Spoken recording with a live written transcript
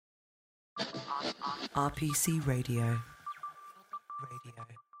RPC Radio.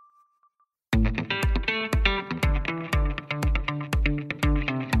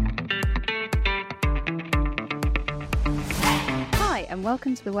 Hi, and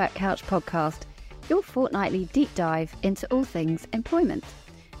welcome to the Work Couch podcast, your fortnightly deep dive into all things employment.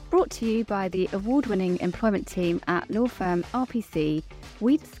 Brought to you by the award-winning employment team at law firm RPC,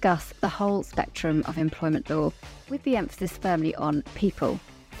 we discuss the whole spectrum of employment law with the emphasis firmly on people.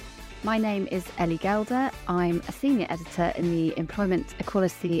 My name is Ellie Gelder. I'm a senior editor in the Employment,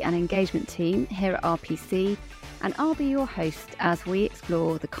 Equality and Engagement team here at RPC, and I'll be your host as we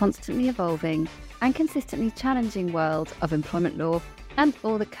explore the constantly evolving and consistently challenging world of employment law and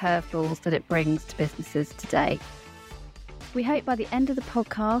all the curveballs that it brings to businesses today. We hope by the end of the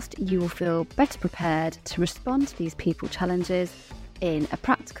podcast you will feel better prepared to respond to these people challenges in a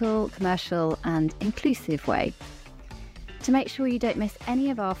practical, commercial and inclusive way. To make sure you don't miss any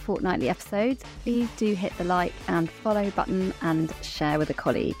of our fortnightly episodes, please do hit the like and follow button and share with a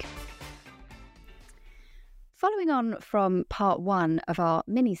colleague. Following on from part one of our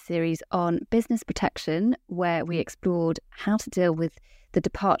mini-series on business protection, where we explored how to deal with the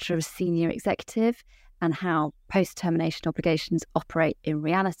departure of a senior executive and how post-termination obligations operate in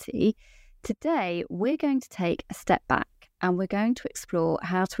reality, today we're going to take a step back and we're going to explore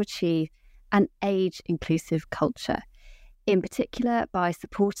how to achieve an age-inclusive culture, in particular by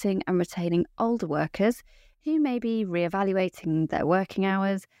supporting and retaining older workers who may be re-evaluating their working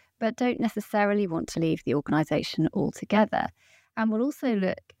hours but don't necessarily want to leave the organisation altogether. And we'll also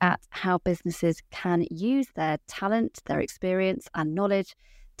look at how businesses can use their talent, their experience and knowledge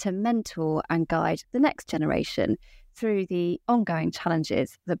to mentor and guide the next generation through the ongoing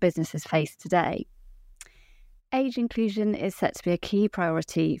challenges that businesses face today. Age inclusion is set to be a key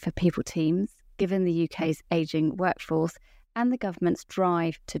priority for people teams, given the UK's ageing workforce and the government's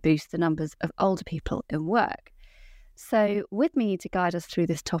drive to boost the numbers of older people in work. So with me to guide us through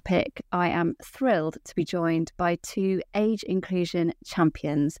this topic, I am thrilled to be joined by two age inclusion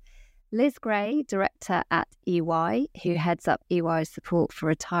champions, Liz Gray, Director at EY, who heads up EY's support for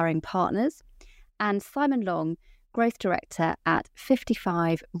retiring partners, and Simon Long, Growth Director at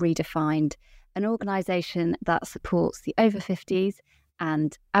 55 Redefined, an organisation that supports the over 50s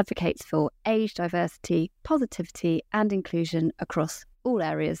and advocates for age diversity, positivity and inclusion across all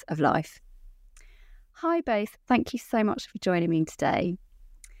areas of life. Hi both, thank you so much for joining me today.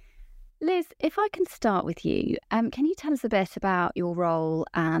 Liz, if I can start with you, can you tell us a bit about your role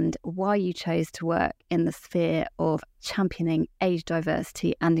and why you chose to work in the sphere of championing age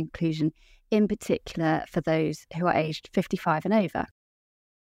diversity and inclusion, in particular for those who are aged 55 and over?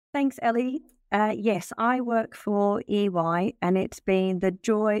 Thanks, Ellie. Yes, I work for EY and it's been the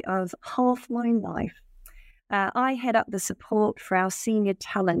joy of half my life. I head up the support for our senior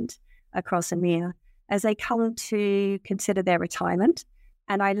talent across EMEA as they come to consider their retirement,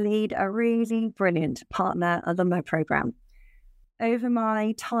 and I lead a really brilliant partner alumni program. Over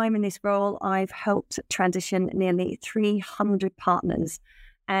my time in this role, I've helped transition nearly 300 partners,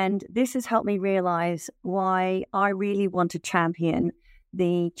 and this has helped me realise why I really want to champion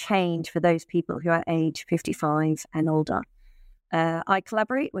the change for those people who are age 55 and older. I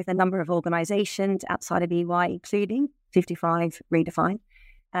collaborate with a number of organisations outside of EY, including 55 Redefined,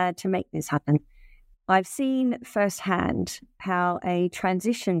 to make this happen. I've seen firsthand how a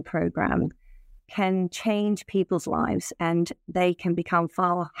transition program can change people's lives and they can become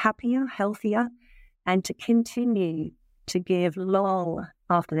far happier, healthier, and to continue to give long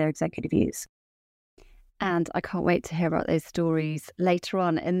after their executive years. And I can't wait to hear about those stories later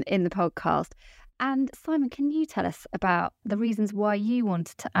on in the podcast. And Simon, can you tell us about the reasons why you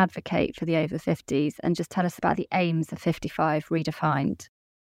wanted to advocate for the over 50s and just tell us about the aims of 55 Redefined?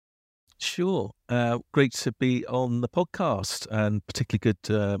 Sure. Great to be on the podcast, and particularly good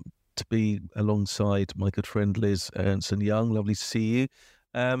to be alongside my good friend Liz Ernst-Young. Lovely to see you.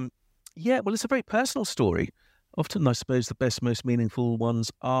 Well, it's a very personal story. Often, I suppose, the best, most meaningful ones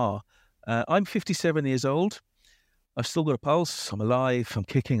are. I'm 57 years old. I've still got a pulse. I'm alive. I'm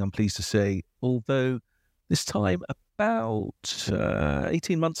kicking, I'm pleased to say. Although this time, about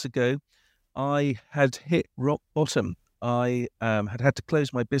 18 months ago, I had hit rock bottom. I had to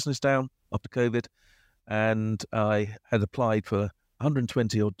close my business down after COVID, and I had applied for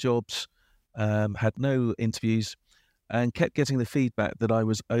 120 odd jobs, had no interviews, and kept getting the feedback that I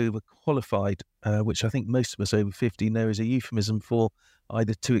was overqualified, which I think most of us over 50 know is a euphemism for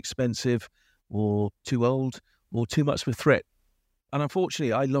either too expensive or too old or too much of a threat. And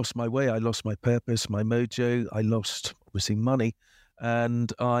unfortunately, I lost my way. I lost my purpose, my mojo. I lost, obviously, money.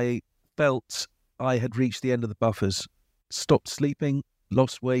 And I felt I had reached the end of the buffers, stopped sleeping,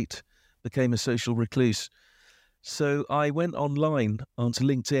 lost weight, became a social recluse. So I went online onto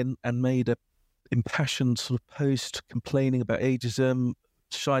LinkedIn and made a impassioned sort of post complaining about ageism,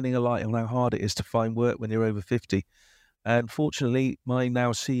 shining a light on how hard it is to find work when you're over 50. And fortunately, my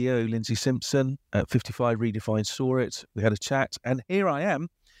now CEO, Lindsay Simpson, at 55 Redefined, saw it. We had a chat, and here I am,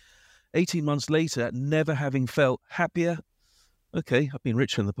 18 months later, never having felt happier. Okay, I've been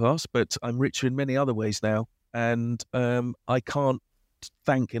richer in the past, but I'm richer in many other ways now. And I can't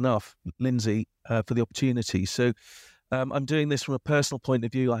thank enough Lindsay for the opportunity. So I'm doing this from a personal point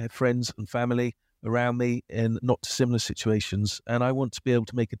of view. I have friends and family around me in not dissimilar situations, and I want to be able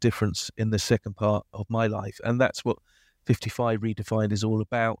to make a difference in the second part of my life. And that's what 55 Redefined is all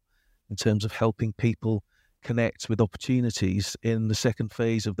about, in terms of helping people connect with opportunities in the second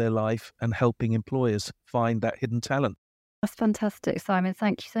phase of their life and helping employers find that hidden talent. That's fantastic, Simon.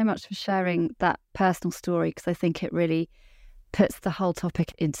 Thank you so much for sharing that personal story, because I think it really puts the whole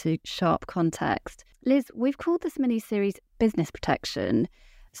topic into sharp context. Liz, we've called this mini-series Business Protection.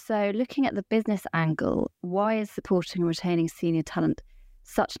 So looking at the business angle, why is supporting and retaining senior talent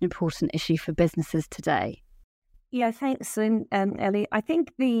such an important issue for businesses today? Yeah, thanks, Ellie. I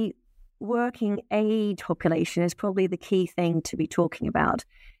think the working age population is probably the key thing to be talking about.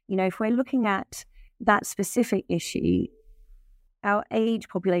 You know, if we're looking at that specific issue, our age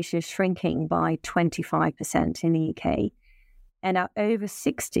population is shrinking by 25% in the UK, and our over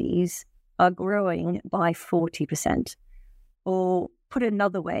 60s are growing by 40%. Or put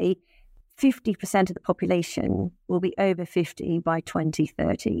another way, 50% of the population will be over 50 by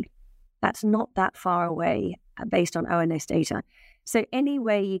 2030. That's not that far away based on ONS data. So any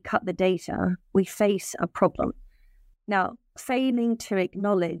way you cut the data, we face a problem. Now, failing to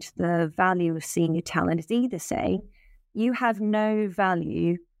acknowledge the value of senior talent is either saying you have no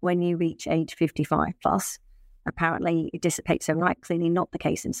value when you reach age 55 plus. Apparently it dissipates overnight, clearly not the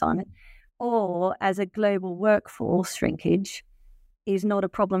case in Simon. Or as a global workforce shrinkage is not a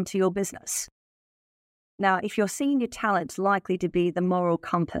problem to your business. Now, if your senior talent's likely to be the moral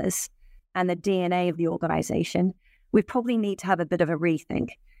compass and the DNA of the organization, we probably need to have a bit of a rethink.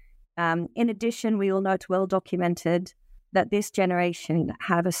 In addition, we all know it's well documented that this generation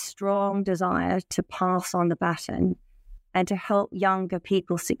have a strong desire to pass on the baton and to help younger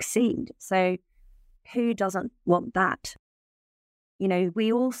people succeed. So who doesn't want that? You know,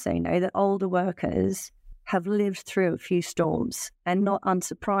 we also know that older workers have lived through a few storms, and not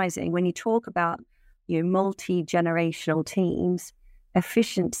unsurprising, when you talk about multi-generational teams,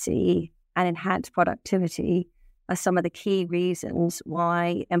 efficiency and enhanced productivity are some of the key reasons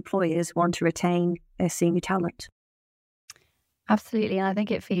why employers want to retain their senior talent. Absolutely. And I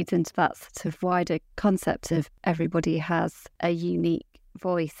think it feeds into that sort of wider concept of everybody has a unique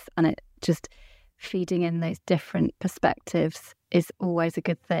voice, and it just feeding in those different perspectives is always a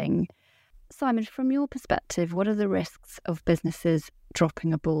good thing. Simon, from your perspective, what are the risks of businesses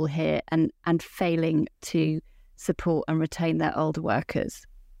dropping a ball here and failing to support and retain their older workers?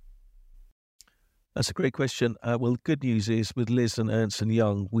 That's a great question. Well, the good news is with Liz and Ernst &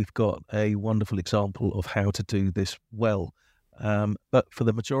 Young, we've got a wonderful example of how to do this well. But for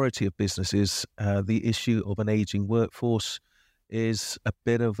the majority of businesses, the issue of an ageing workforce is a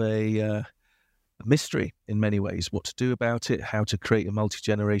bit of a mystery in many ways. What to do about it, how to create a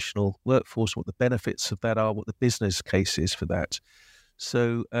multi-generational workforce, what the benefits of that are, what the business case is for that.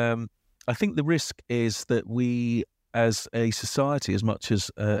 So I think the risk is that we, as a society, as much as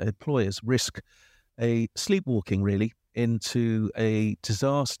employers, risk a sleepwalking really into a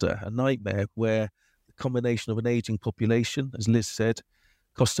disaster, a nightmare, where the combination of an aging population, as Liz said,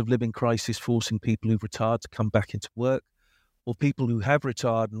 cost of living crisis forcing people who've retired to come back into work, or people who have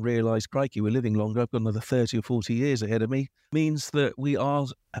retired and realise, crikey, we're living longer, I've got another 30 or 40 years ahead of me, means that we are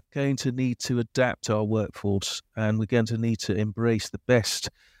going to need to adapt our workforce, and we're going to need to embrace the best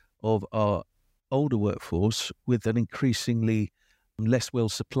of our older workforce with an increasingly less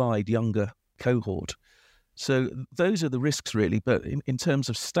well-supplied younger cohort. So those are the risks really. But in terms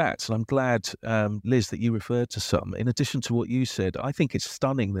of stats, and I'm glad, Liz, that you referred to some, in addition to what you said, I think it's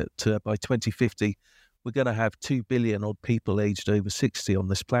stunning that by 2050, we're going to have 2 billion odd people aged over 60 on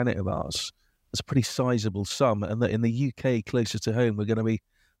this planet of ours. That's a pretty sizable sum. And that in the UK, closer to home, we're going to be,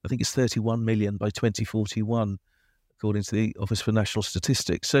 I think it's 31 million by 2041, according to the Office for National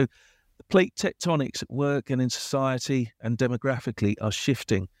Statistics. So the plate tectonics at work and in society and demographically are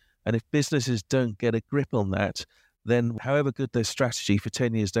shifting. And if businesses don't get a grip on that, then however good their strategy for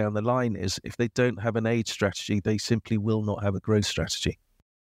 10 years down the line is, if they don't have an age strategy, they simply will not have a growth strategy.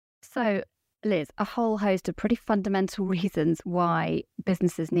 So, Liz, a whole host of pretty fundamental reasons why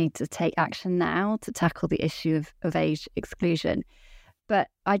businesses need to take action now to tackle the issue of age exclusion. but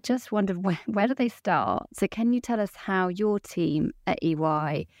I just wondered where do they start? So can you tell us how your team at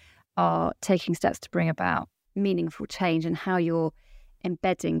EY are taking steps to bring about meaningful change and how you're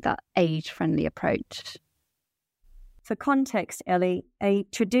embedding that age-friendly approach? For context, Ellie, a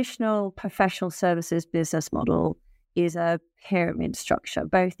traditional professional services business model is a pyramid structure,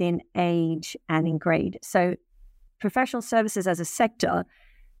 both in age and in grade. So professional services as a sector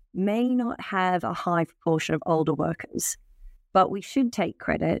may not have a high proportion of older workers, but we should take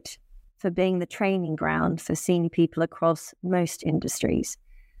credit for being the training ground for senior people across most industries.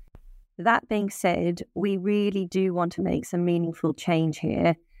 That being said, we really do want to make some meaningful change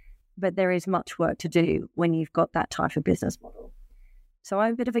here, but there is much work to do when you've got that type of business model. So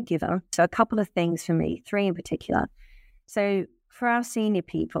I'm a bit of a giver. So a couple of things for me, 3 in particular. So for our senior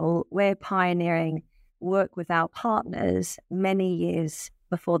people, we're pioneering work with our partners many years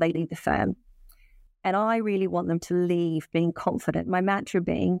before they leave the firm. And I really want them to leave being confident. My mantra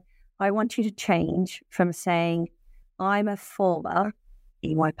being, I want you to change from saying, I'm a former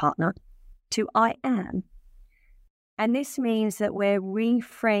EY partner, to I am. And this means that we're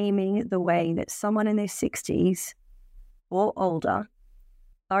reframing the way that someone in their 60s or older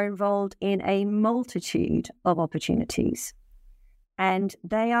are involved in a multitude of opportunities. And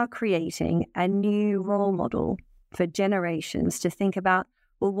they are creating a new role model for generations to think about,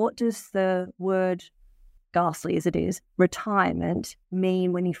 well, what does the word, ghastly as it is, retirement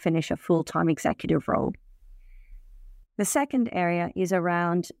mean when you finish a full-time executive role? The second area is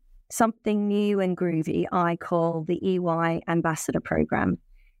around something new and groovy I call the EY Ambassador Program.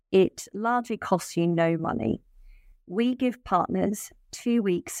 It largely costs you no money. We give partners 2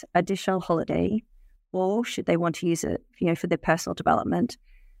 weeks additional holiday, or should they want to use it, for their personal development,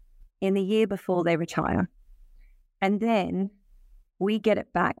 in the year before they retire. And then we get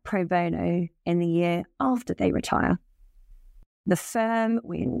it back pro bono in the year after they retire. The firm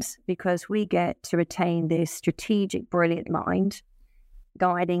wins because we get to retain this strategic, brilliant mind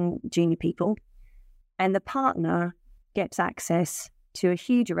guiding junior people, and the partner gets access to a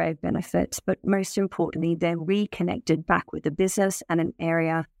huge array of benefits, but most importantly, they're reconnected back with the business and an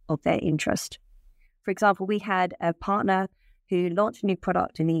area of their interest. For example, we had a partner who launched a new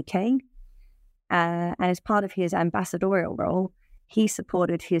product in the UK, and as part of his ambassadorial role, he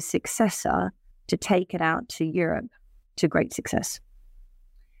supported his successor to take it out to Europe to great success.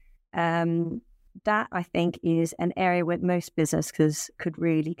 That, I think, is an area where most businesses could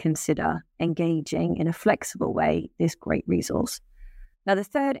really consider engaging in a flexible way this great resource. Now, the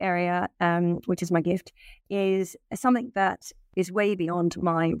third area, which is my gift, is something that is way beyond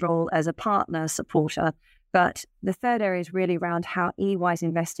my role as a partner supporter. But the third area is really around how EY is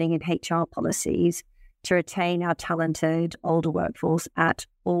investing in HR policies to retain our talented older workforce at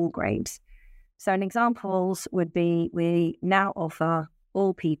all grades. So an examples would be we now offer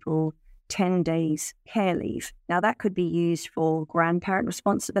all people 10 days care leave. Now, that could be used for grandparent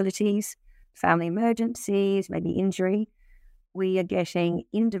responsibilities, family emergencies, maybe injury. We are getting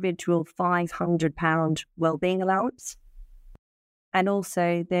individual £500 wellbeing allowance. And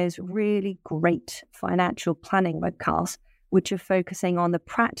also there's really great financial planning webcasts which are focusing on the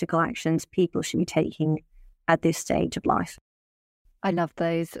practical actions people should be taking at this stage of life. I love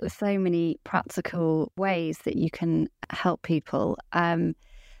those. So many practical ways that you can help people.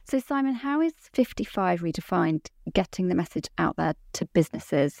 So Simon, how is 55 Redefined getting the message out there to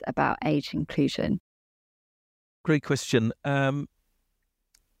businesses about age inclusion? Great question. Well,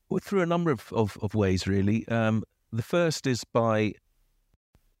 through a number of ways, really. The first is by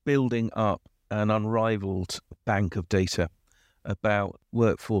building up an unrivaled bank of data about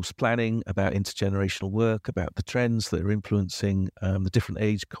workforce planning, about intergenerational work, about the trends that are influencing the different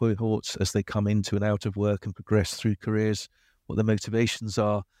age cohorts as they come into and out of work and progress through careers, what their motivations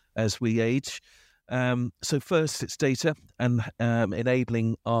are as we age. So first, it's data and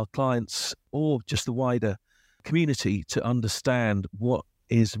enabling our clients or just the wider community to understand what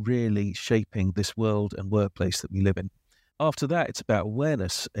is really shaping this world and workplace that we live in. After that, it's about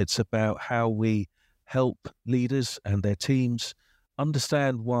awareness. It's about how we help leaders and their teams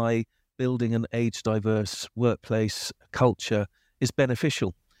understand why building an age-diverse workplace culture is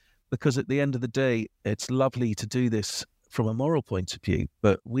beneficial. Because at the end of the day, it's lovely to do this from a moral point of view,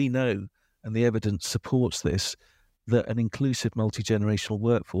 but we know, and the evidence supports this, that an inclusive multi-generational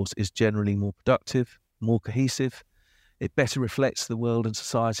workforce is generally more productive, more cohesive. It better reflects the world and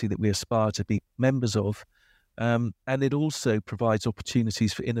society that we aspire to be members of. And it also provides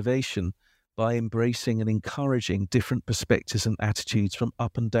opportunities for innovation by embracing and encouraging different perspectives and attitudes from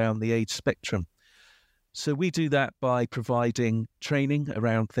up and down the age spectrum. So we do that by providing training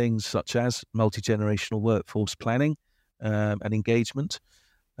around things such as multi-generational workforce planning, and engagement.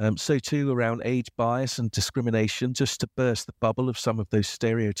 So too around age bias and discrimination, just to burst the bubble of some of those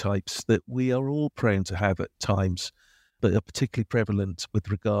stereotypes that we are all prone to have at times, but are particularly prevalent with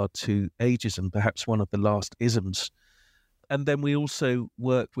regard to ageism, perhaps one of the last isms. And then we also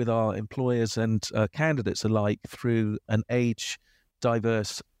work with our employers and candidates alike through an age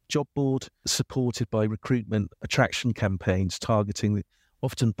diverse job board supported by recruitment attraction campaigns targeting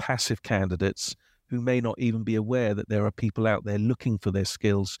often passive candidates who may not even be aware that there are people out there looking for their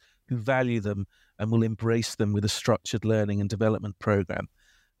skills, who value them and will embrace them with a structured learning and development program.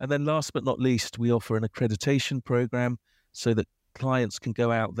 And then last but not least, we offer an accreditation program so that clients can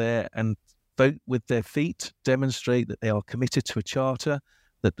go out there and vote with their feet, demonstrate that they are committed to a charter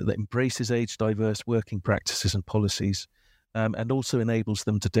that embraces age diverse working practices and policies, and also enables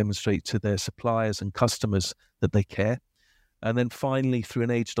them to demonstrate to their suppliers and customers that they care. And then finally, through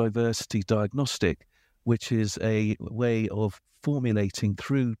an age diversity diagnostic, which is a way of formulating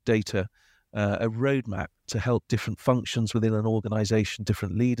through data a roadmap to help different functions within an organization,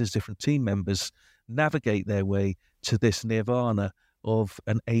 different leaders, different team members navigate their way to this nirvana of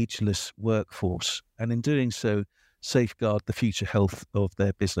an ageless workforce. And in doing so, safeguard the future health of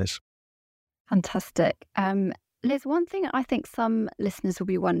their business. Fantastic. Liz, one thing I think some listeners will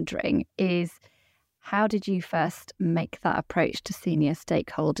be wondering is, how did you first make that approach to senior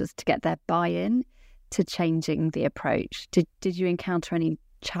stakeholders to get their buy-in to changing the approach? Did you encounter any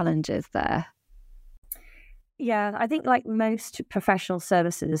challenges there? Yeah, I think like most professional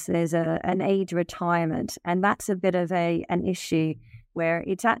services, there's an age retirement, and that's a bit of an issue where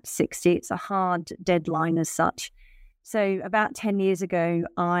it's at 60. It's a hard deadline as such. So about 10 years ago,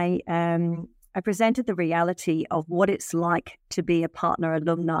 I presented the reality of what it's like to be a partner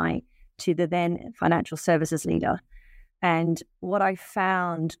alumni to the then financial services leader. And what I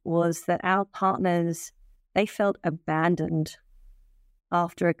found was that our partners, they felt abandoned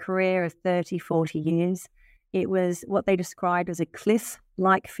after a career of 30, 40 years. It was what they described as a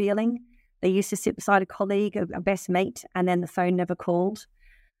cliff-like feeling. They used to sit beside a colleague, a best mate, and then the phone never called.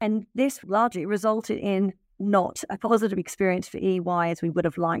 And this largely resulted in not a positive experience for EY as we would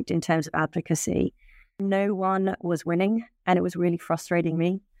have liked in terms of advocacy. No one was winning, and it was really frustrating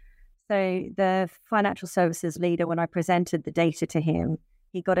me. So the financial services leader, when I presented the data to him,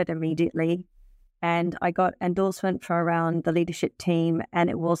 he got it immediately. And I got endorsement from around the leadership team. And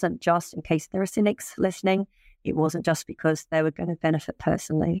it wasn't just, in case there are cynics listening, it wasn't just because they were going to benefit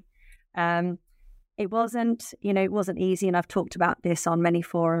personally. It wasn't easy. And I've talked about this on many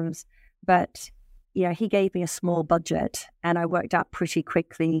forums, but he gave me a small budget and I worked out pretty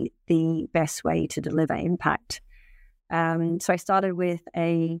quickly the best way to deliver impact. So I started with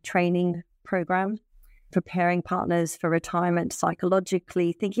a training program, preparing partners for retirement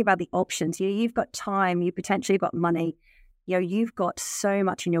psychologically, thinking about the options. You've got time, you potentially got money, you've got so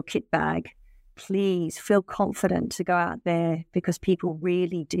much in your kit bag. Please feel confident to go out there because people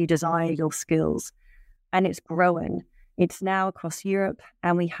really do desire your skills. And it's growing. It's now across Europe,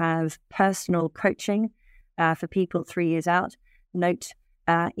 and we have personal coaching for people 3 years out. Note,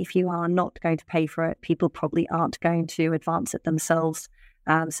 if you are not going to pay for it, people probably aren't going to advance it themselves.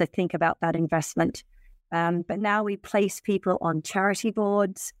 So think about that investment. But now we place people on charity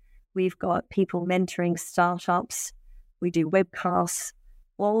boards. We've got people mentoring startups. We do webcasts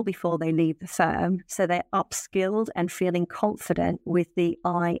all before they leave the firm. So they're upskilled and feeling confident with the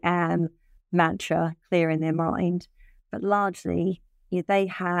I am mantra clear in their mind. But largely, they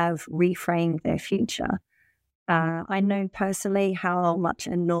have reframed their future. I know personally how much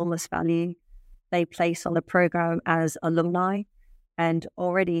enormous value they place on the program as alumni. And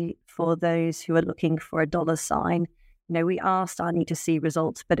already for those who are looking for a dollar sign, we are starting to see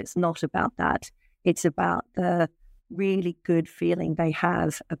results, but it's not about that. It's about the really good feeling they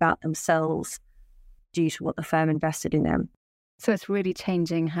have about themselves due to what the firm invested in them. So it's really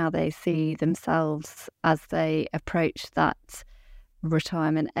changing how they see themselves as they approach that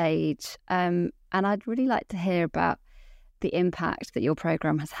retirement age. And I'd really like to hear about the impact that your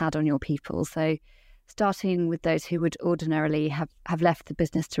program has had on your people. So starting with those who would ordinarily have left the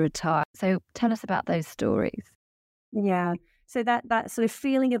business to retire. So tell us about those stories. Yeah. So that sort of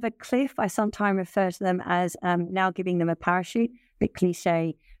feeling of a cliff, I sometimes refer to them as now giving them a parachute, a bit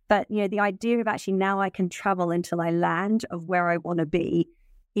cliche. But, the idea of actually now I can travel until I land of where I want to be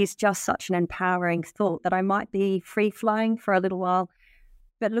is just such an empowering thought that I might be free flying for a little while.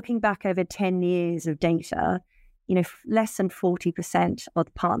 But looking back over 10 years of data, less than 40% of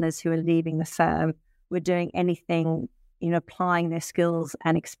the partners who are leaving the firm were doing anything, applying their skills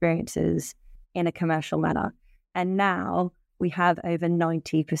and experiences in a commercial manner. And now we have over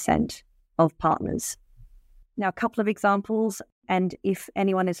 90% of partners Now, a couple of examples, and if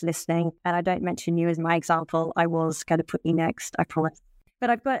anyone is listening and I don't mention you as my example, I was going to put you next, I promise. But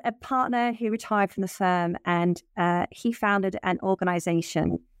I've got a partner who retired from the firm, and he founded an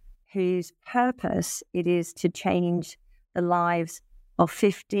organization whose purpose it is to change the lives of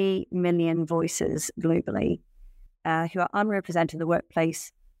 50 million voices globally who are unrepresented in the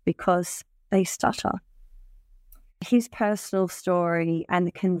workplace because they stutter. His personal story and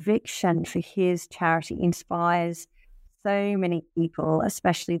the conviction for his charity inspires so many people,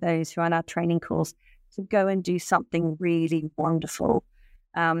 especially those who are on our training course, to go and do something really wonderful.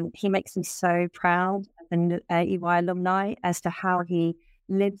 He makes me so proud as an EY alumni as to how he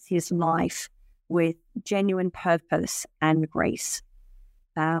lives his life with genuine purpose and grace.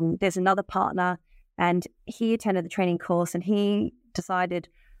 There's another partner, and he attended the training course, and he decided,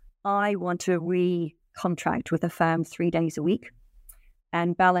 I want to contract with a firm 3 days a week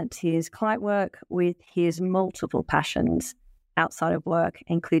and balance his client work with his multiple passions outside of work,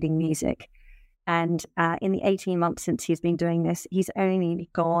 including music. And in the 18 months since he's been doing this, he's only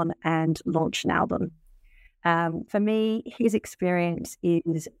gone and launched an album. For me, his experience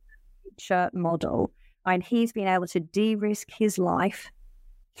is a model, and he's been able to de-risk his life,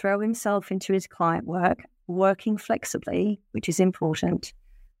 throw himself into his client work, working flexibly, which is important,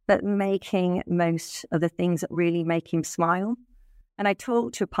 but making most of the things that really make him smile. And I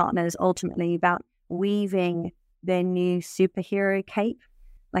talk to partners ultimately about weaving their new superhero cape.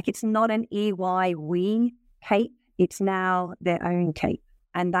 Like, it's not an EY we cape, it's now their own cape.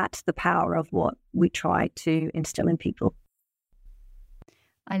 And that's the power of what we try to instill in people.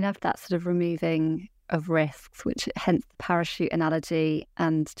 I love that sort of removing of risks, which hence the parachute analogy,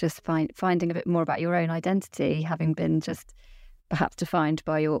 and just finding a bit more about your own identity, having been just perhaps defined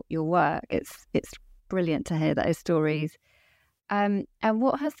by your work. It's brilliant to hear those stories. And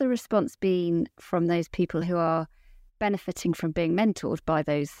what has the response been from those people who are benefiting from being mentored by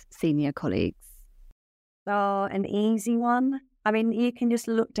those senior colleagues? Oh, an easy one. I mean, you can just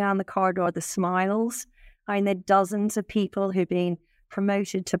look down the corridor, the smiles. I mean, there are dozens of people who've been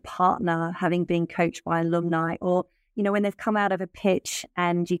promoted to partner, having been coached by alumni, or, you know, when they've come out of a pitch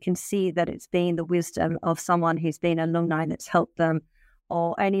and you can see that it's been the wisdom of someone who's been an alumni that's helped them.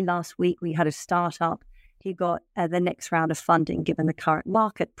 Or only last week, we had a startup who got the next round of funding, given the current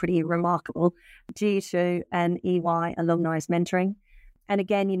market, pretty remarkable, due to an EY alumni's mentoring. And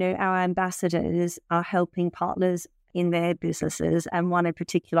again, you know, our ambassadors are helping partners in their businesses. And one in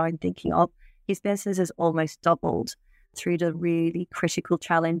particular I'm thinking of, his business has almost doubled through the really critical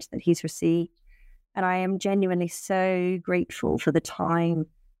challenge that he's received. And I am genuinely so grateful for the time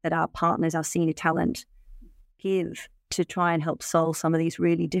that our partners, our senior talent, give to try and help solve some of these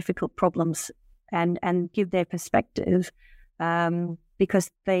really difficult problems and give their perspective, because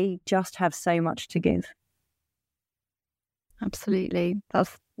they just have so much to give. Absolutely.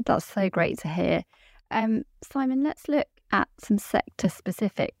 That's so great to hear. Simon, let's look at some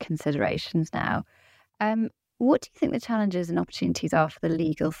sector-specific considerations now. What do you think the challenges and opportunities are for the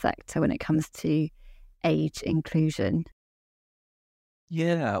legal sector when it comes to age inclusion?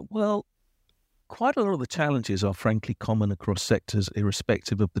 Yeah, well, quite a lot of the challenges are frankly common across sectors,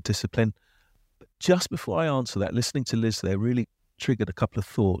 irrespective of the discipline. But just before I answer that, listening to Liz there really triggered a couple of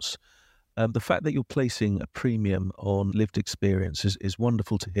thoughts. The fact that you're placing a premium on lived experience is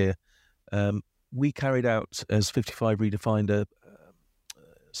wonderful to hear. We carried out, as 55 Redefined, a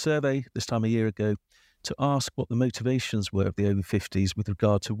survey this time a year ago to ask what the motivations were of the over 50s with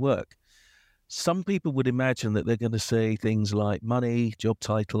regard to work. Some people would imagine that they're going to say things like money, job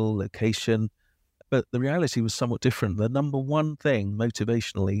title, location, but the reality was somewhat different. The number one thing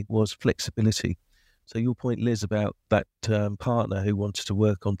motivationally was flexibility. So your point, Liz, about that partner who wanted to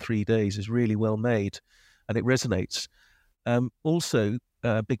work on 3 days is really well made, and it resonates. Also,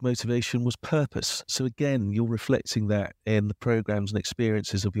 big motivation was purpose. So again, you're reflecting that in the programs and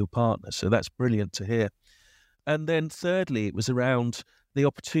experiences of your partner. So that's brilliant to hear. And then thirdly, it was around the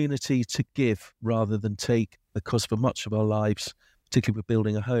opportunity to give rather than take, because for much of our lives, particularly with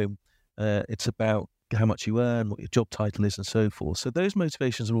building a home, it's about how much you earn, what your job title is, and so forth. So those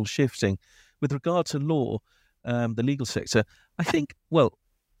motivations are all shifting. With regard to law, the legal sector, I think, well,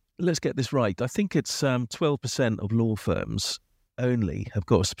 let's get this right. I think it's 12% of law firms only have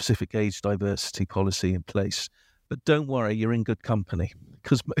got a specific age diversity policy in place. But don't worry, you're in good company,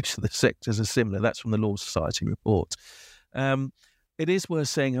 because most of the sectors are similar. That's from the Law Society report. It is worth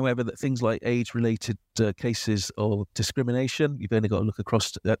saying, however, that things like age-related cases of discrimination, you've only got to look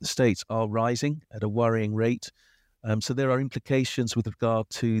across at the States, are rising at a worrying rate. So there are implications with regard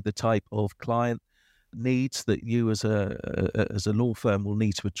to the type of client needs that you as a law firm will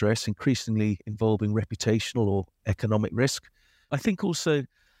need to address, increasingly involving reputational or economic risk. I think also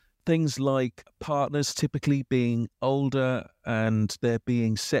things like partners typically being older and there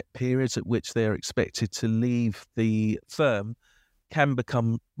being set periods at which they're expected to leave the firm can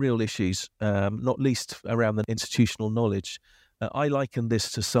become real issues, not least around the institutional knowledge. I liken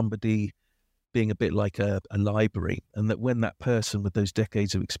this to somebody being a bit like a library, and that when that person with those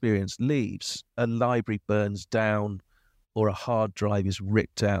decades of experience leaves, a library burns down or a hard drive is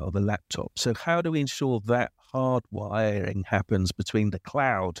ripped out of a laptop. So how do we ensure that hard wiring happens between the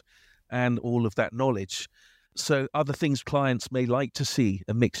cloud and all of that knowledge? So other things clients may like to see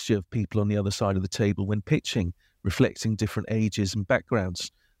a mixture of people on the other side of the table when pitching, reflecting different ages and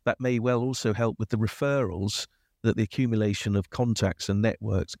backgrounds. That may well also help with the referrals that the accumulation of contacts and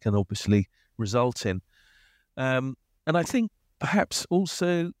networks can obviously result in. And I think perhaps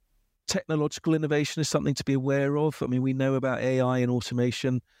also technological innovation is something to be aware of. I mean, we know about AI and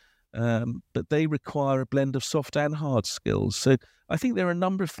automation, but they require a blend of soft and hard skills. So I think there are a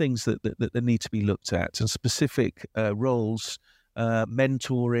number of things that need to be looked at, and specific roles,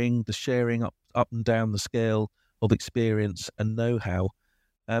 mentoring, the sharing up and down the scale of experience and know-how,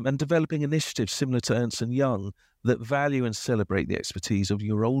 and developing initiatives similar to Ernst & Young that value and celebrate the expertise of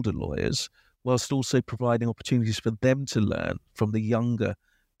your older lawyers, whilst also providing opportunities for them to learn from the younger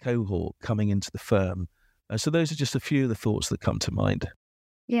cohort coming into the firm. So those are just a few of the thoughts that come to mind.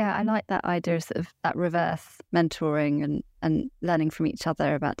 Yeah, I like that idea of sort of that reverse mentoring and learning from each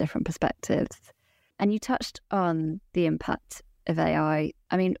other about different perspectives. And you touched on the impact of AI.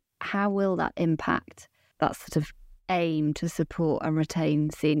 I mean, how will that impact that sort of aim to support and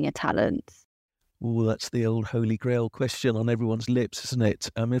retain senior talent? Oh, that's the old holy grail question on everyone's lips, isn't it?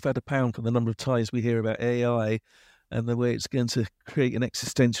 If I had a pound for the number of times we hear about AI and the way it's going to create an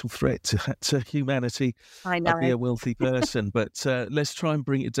existential threat to humanity, I'd be a wealthy person. But let's try and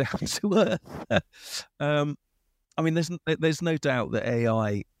bring it down to earth. I mean, there's no doubt that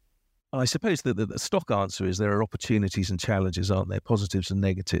AI, I suppose that the stock answer is there are opportunities and challenges, aren't there? Positives and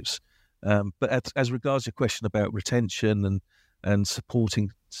negatives. But as regards your question about retention and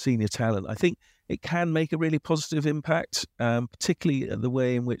supporting senior talent, I think it can make a really positive impact, particularly the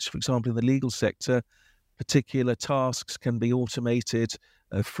way in which, for example, in the legal sector, particular tasks can be automated,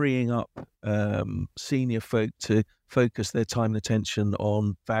 freeing up senior folk to focus their time and attention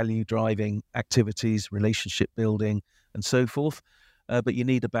on value-driving activities, relationship building, and so forth. But you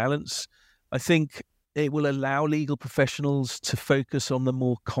need a balance. I think it will allow legal professionals to focus on the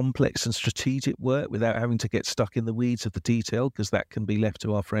more complex and strategic work without having to get stuck in the weeds of the detail, because that can be left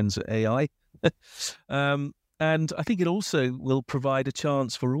to our friends at AI. And I think it also will provide a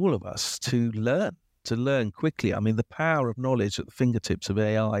chance for all of us to learn quickly. I mean, the power of knowledge at the fingertips of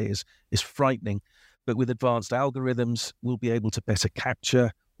AI is frightening, but with advanced algorithms, we'll be able to better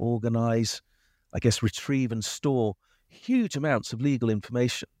capture, organize, I guess, retrieve and store huge amounts of legal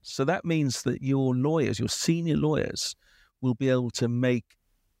information. So that means that your lawyers, your senior lawyers, will be able to make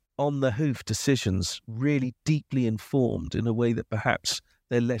on-the-hoof decisions really deeply informed in a way that perhaps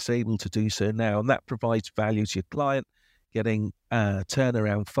they're less able to do so now. And that provides value to your client, getting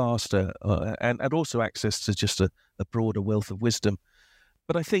turnaround faster, and also access to just a broader wealth of wisdom.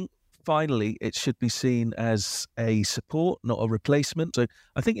 But I think finally, it should be seen as a support, not a replacement. So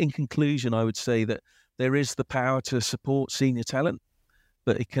I think in conclusion, I would say that there is the power to support senior talent,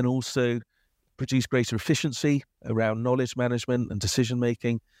 but it can also produce greater efficiency around knowledge management and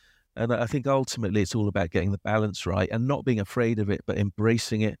decision-making. And I think ultimately it's all about getting the balance right and not being afraid of it, but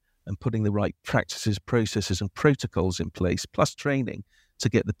embracing it and putting the right practices, processes and protocols in place, plus training to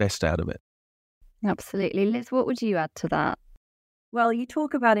get the best out of it. Absolutely. Liz, what would you add to that? Well, you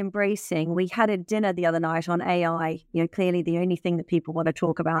talk about embracing. We had a dinner the other night on AI, clearly the only thing that people want to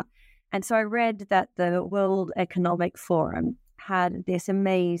talk about. And so I read that the World Economic Forum had this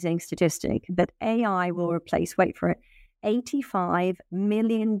amazing statistic that AI will replace, wait for it, 85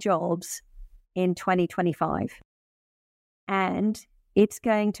 million jobs in 2025. And it's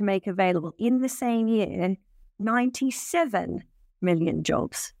going to make available in the same year 97 million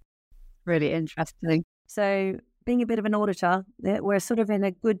jobs. Really interesting. So being a bit of an auditor, we're sort of in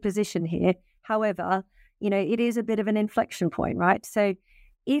a good position here. However, it is a bit of an inflection point, right? So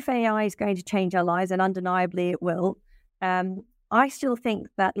if AI is going to change our lives, and undeniably it will, I still think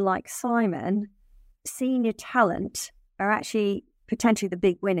that, like Simon, senior talent are actually potentially the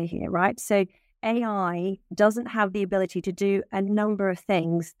big winner here, right? So AI doesn't have the ability to do a number of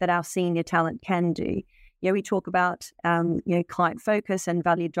things that our senior talent can do. We talk about, client focus and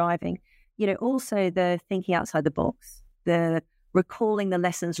value driving. Also the thinking outside the box, the recalling the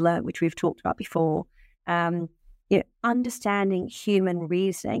lessons learned, which we've talked about before, Understanding human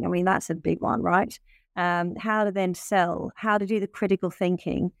reasoning. I mean, that's a big one, right? How to then sell, how to do the critical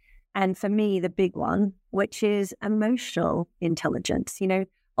thinking. And for me, the big one, which is emotional intelligence.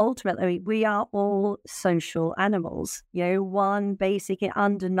 Ultimately, we are all social animals. One basic and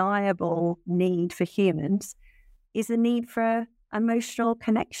undeniable need for humans is the need for emotional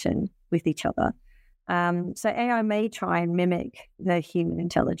connection with each other. So AI may try and mimic the human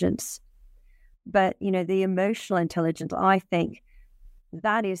intelligence, but, the emotional intelligence, I think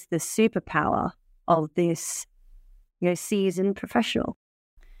that is the superpower of this, seasoned professional.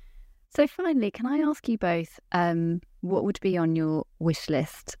 So finally, can I ask you both, what would be on your wish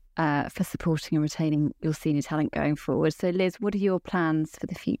list for supporting and retaining your senior talent going forward? So Liz, what are your plans for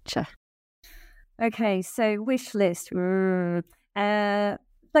the future? Okay, so wish list.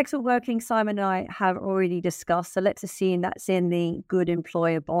 Flexible working, Simon and I have already discussed. So let's assume that's in the good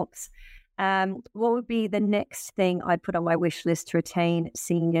employer box. What would be the next thing I'd put on my wish list to retain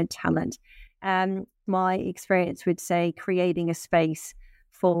senior talent? My experience would say creating a space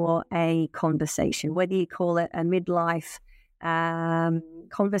for a conversation, whether you call it a midlife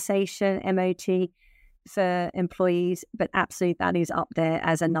conversation, MOT for employees, but absolutely that is up there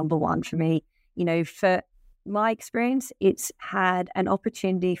as a number one for me. For my experience, it's had an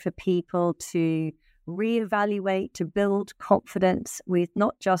opportunity for people to reevaluate, to build confidence with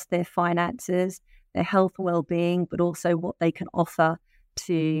not just their finances, their health and well-being, but also what they can offer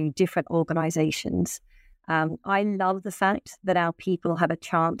to different organizations. I love the fact that our people have a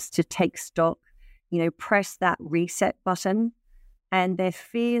chance to take stock, press that reset button, and they're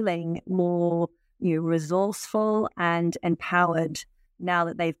feeling more, resourceful and empowered now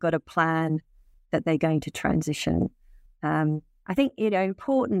that they've got a plan that they're going to transition. I think,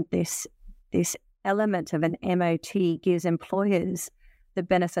 important this element of an MOT gives employers the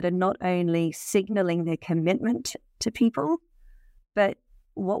benefit of not only signaling their commitment to people, but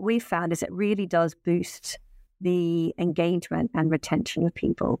what we found is it really does boost the engagement and retention of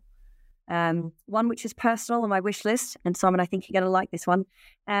people. One which is personal on my wish list, and Simon, I think you're going to like this one.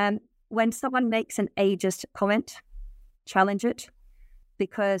 When someone makes an ageist comment, challenge it,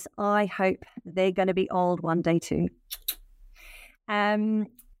 because I hope they're going to be old one day too.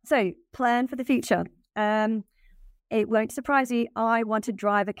 So plan for the future. It won't surprise you. I want to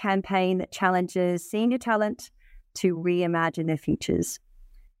drive a campaign that challenges senior talent to reimagine their futures.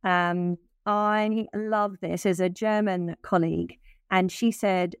 I love this. There's a German colleague, and she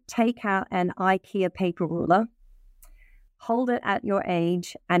said, take out an IKEA paper ruler, hold it at your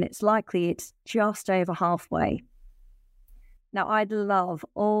age, and it's likely it's just over halfway. Now, I'd love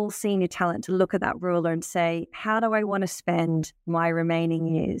all senior talent to look at that ruler and say, how do I want to spend my remaining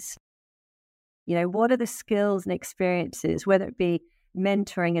years? What are the skills and experiences, whether it be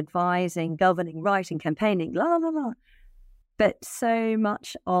mentoring, advising, governing, writing, campaigning, blah, blah, blah. But so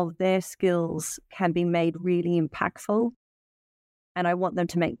much of their skills can be made really impactful. And I want them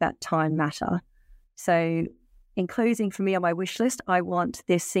to make that time matter. So in closing, for me on my wish list, I want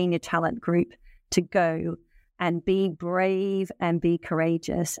this senior talent group to go and be brave and be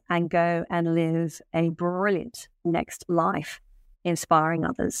courageous and go and live a brilliant next life, inspiring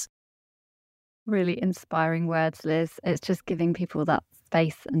others. Really inspiring words, Liz. It's just giving people that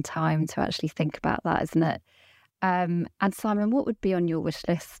space and time to actually think about that, isn't it? And Simon, what would be on your wish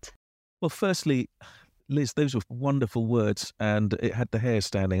list? Well, firstly, Liz, those were wonderful words, and it had the hair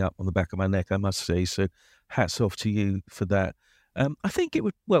standing up on the back of my neck, I must say. So hats off to you for that. I think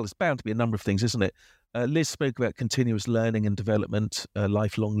it's bound to be a number of things, isn't it? Liz spoke about continuous learning and development,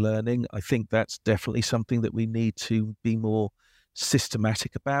 lifelong learning. I think that's definitely something that we need to be more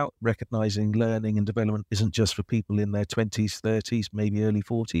systematic about, recognizing learning and development isn't just for people in their 20s, 30s, maybe early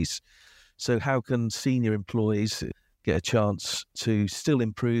 40s. So how can senior employees get a chance to still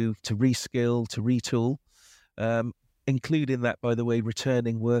improve, to reskill, to retool? Including that, by the way,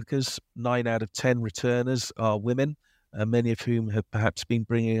 returning workers. 9 out of 10 returners are women, many of whom have perhaps been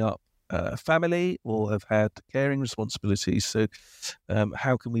bringing up a family or have had caring responsibilities. So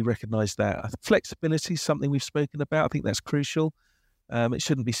how can we recognise that? Flexibility is something we've spoken about. I think that's crucial. It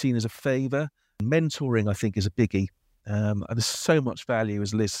shouldn't be seen as a favour. Mentoring, I think, is a biggie. And there's so much value,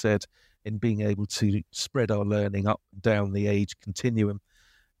 as Liz said, in being able to spread our learning up and down the age continuum.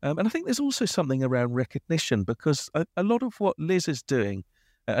 And I think there's also something around recognition, because a lot of what Liz is doing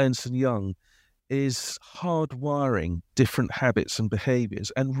at Ernst & Young is hardwiring different habits and behaviours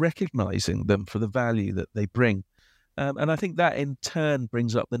and recognising them for the value that they bring. And I think that in turn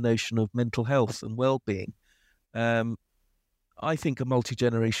brings up the notion of mental health and well-being. I think a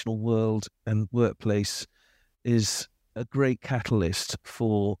multi-generational world and workplace is a great catalyst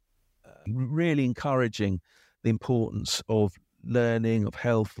for really encouraging the importance of learning, of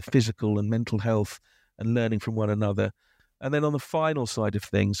health, physical and mental health, and learning from one another. And then on the final side of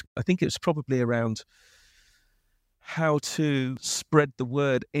things, I think it's probably around how to spread the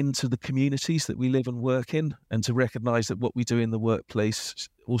word into the communities that we live and work in, and to recognise that what we do in the workplace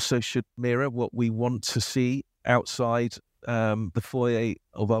also should mirror what we want to see outside the foyer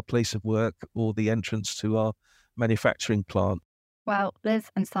of our place of work or the entrance to our manufacturing plant. Well, Liz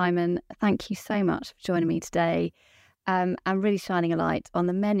and Simon, thank you so much for joining me today and really shining a light on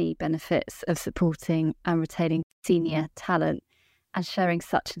the many benefits of supporting and retaining senior talent and sharing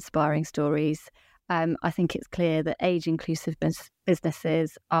such inspiring stories. I think it's clear that age-inclusive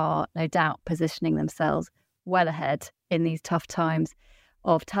businesses are no doubt positioning themselves well ahead in these tough times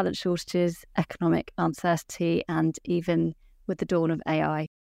of talent shortages, economic uncertainty, and even with the dawn of AI.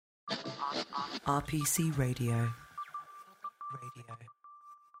 RPC Radio.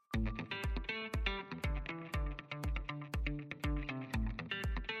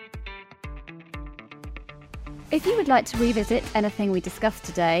 If you would like to revisit anything we discussed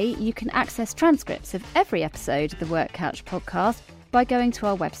today, you can access transcripts of every episode of the Work Couch podcast by going to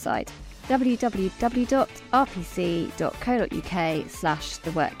our website,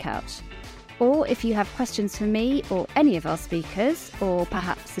 www.rpc.co.uk/theworkcouch. Or if you have questions for me or any of our speakers, or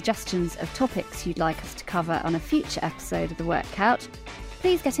perhaps suggestions of topics you'd like us to cover on a future episode of the Work Couch,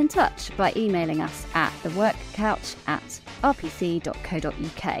 please get in touch by emailing us at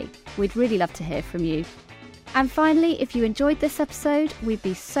theworkcouch@rpc.co.uk. We'd really love to hear from you. And finally, if you enjoyed this episode, we'd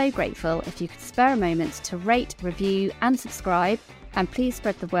be so grateful if you could spare a moment to rate, review and subscribe, and please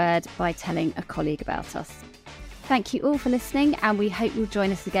spread the word by telling a colleague about us. Thank you all for listening, and we hope you'll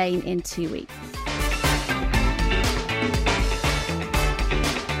join us again in 2 weeks.